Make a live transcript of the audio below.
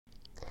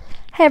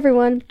Hi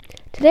everyone.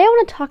 Today I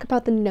want to talk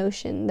about the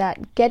notion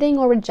that getting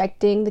or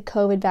rejecting the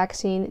COVID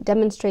vaccine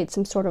demonstrates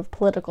some sort of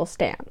political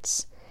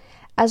stance.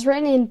 As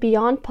written in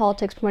Beyond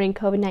Politics Promoting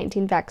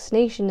COVID-19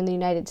 Vaccination in the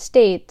United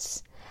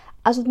States,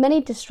 as with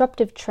many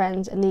disruptive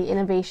trends and the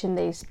innovation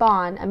they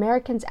spawn,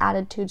 Americans'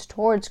 attitudes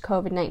towards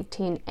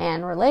COVID-19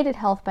 and related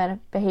health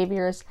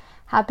behaviors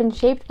have been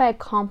shaped by a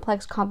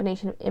complex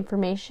combination of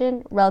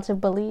information,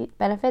 relative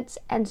benefits,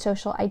 and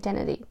social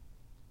identity.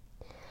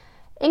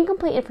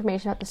 Incomplete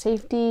information about the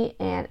safety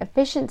and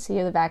efficiency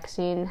of the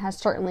vaccine has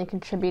certainly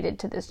contributed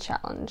to this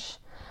challenge.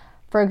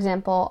 For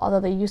example, although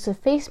the use of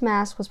face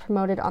masks was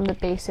promoted on the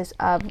basis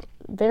of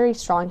very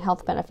strong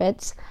health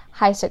benefits,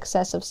 high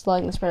success of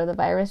slowing the spread of the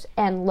virus,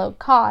 and low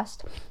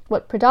cost,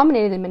 what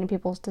predominated in many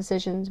people's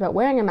decisions about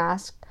wearing a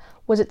mask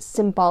was its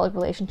symbolic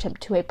relationship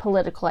to a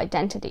political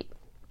identity.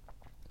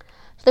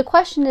 So the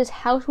question is,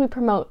 how should we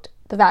promote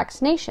the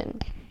vaccination?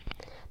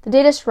 The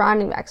data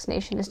surrounding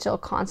vaccination is still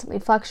constantly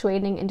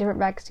fluctuating and different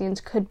vaccines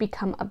could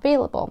become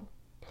available.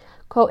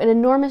 Quote, an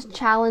enormous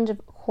challenge,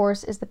 of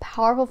course, is the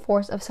powerful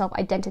force of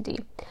self-identity,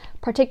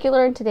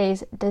 particularly in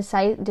today's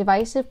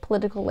divisive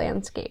political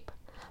landscape.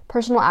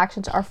 Personal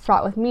actions are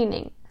fraught with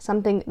meaning,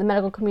 something the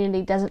medical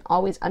community doesn't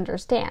always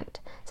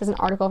understand, says an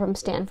article from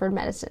Stanford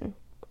Medicine.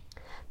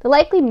 The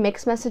likely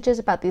mixed messages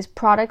about these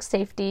products'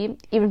 safety,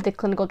 even if the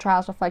clinical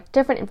trials reflect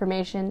different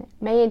information,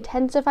 may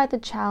intensify the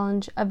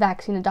challenge of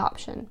vaccine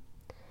adoption.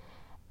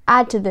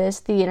 Add to this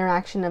the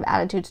interaction of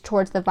attitudes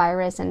towards the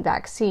virus and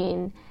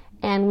vaccine,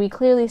 and we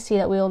clearly see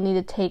that we will need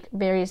to take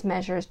various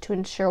measures to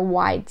ensure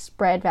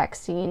widespread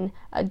vaccine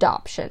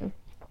adoption.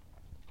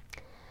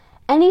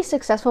 Any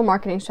successful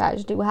marketing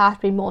strategy will have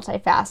to be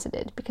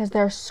multifaceted because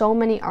there are so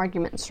many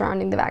arguments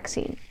surrounding the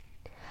vaccine.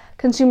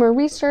 Consumer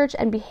research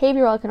and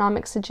behavioral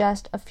economics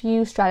suggest a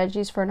few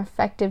strategies for an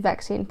effective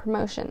vaccine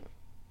promotion.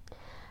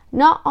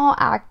 Not all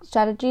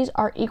strategies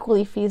are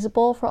equally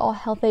feasible for all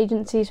health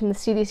agencies, from the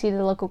CDC to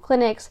the local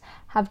clinics,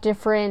 have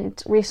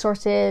different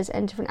resources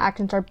and different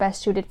actions are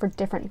best suited for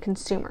different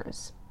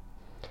consumers.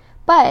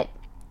 But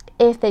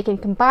if they can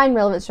combine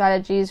relevant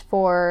strategies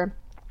for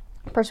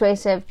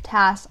persuasive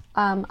tasks,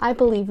 I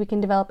believe we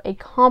can develop a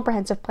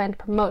comprehensive plan to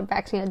promote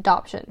vaccine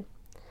adoption.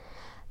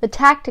 The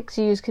tactics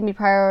used can be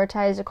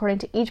prioritized according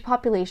to each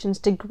population's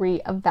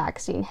degree of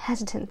vaccine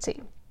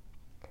hesitancy.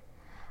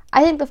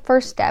 I think the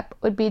first step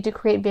would be to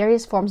create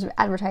various forms of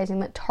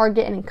advertising that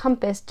target and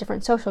encompass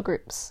different social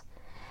groups.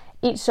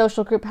 Each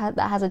social group that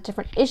has a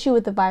different issue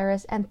with the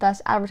virus, and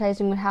thus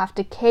advertising would have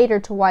to cater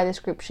to why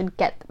this group should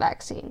get the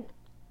vaccine.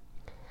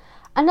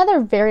 Another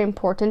very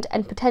important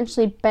and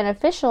potentially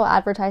beneficial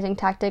advertising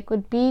tactic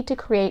would be to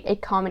create a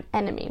common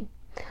enemy.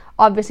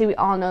 Obviously, we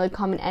all know the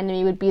common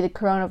enemy would be the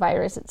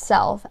coronavirus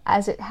itself,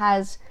 as it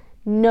has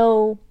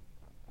no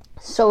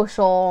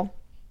social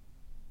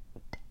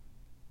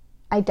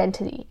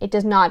identity. It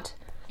does not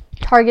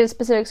target a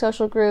specific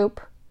social group,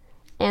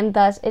 and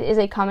thus it is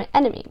a common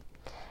enemy.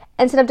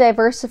 Instead of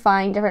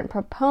diversifying different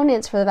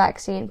proponents for the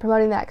vaccine,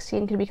 promoting the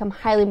vaccine could become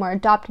highly more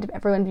adopted if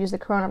everyone views the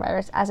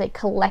coronavirus as a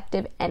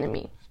collective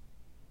enemy.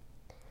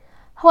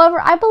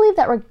 However, I believe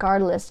that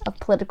regardless of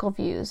political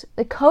views,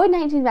 the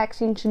COVID-19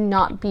 vaccine should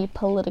not be a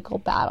political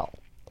battle.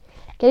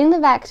 Getting the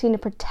vaccine to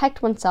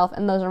protect oneself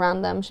and those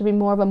around them should be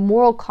more of a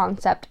moral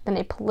concept than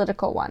a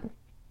political one.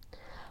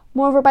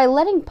 Moreover, by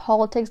letting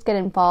politics get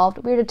involved,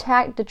 we are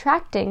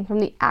detracting from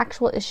the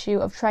actual issue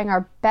of trying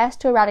our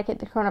best to eradicate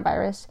the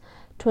coronavirus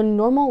to a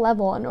normal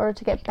level in order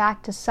to get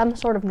back to some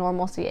sort of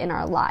normalcy in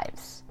our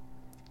lives.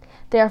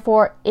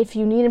 Therefore, if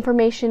you need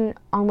information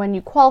on when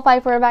you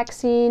qualify for a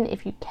vaccine,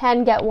 if you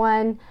can get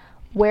one,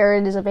 where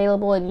it is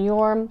available in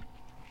your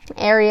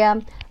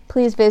area,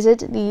 please visit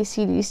the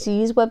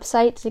CDC's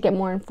website to get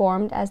more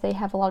informed, as they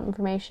have a lot of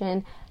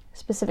information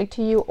specific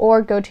to you,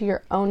 or go to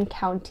your own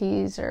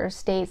counties or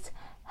states'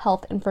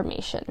 health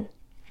information.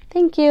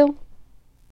 Thank you.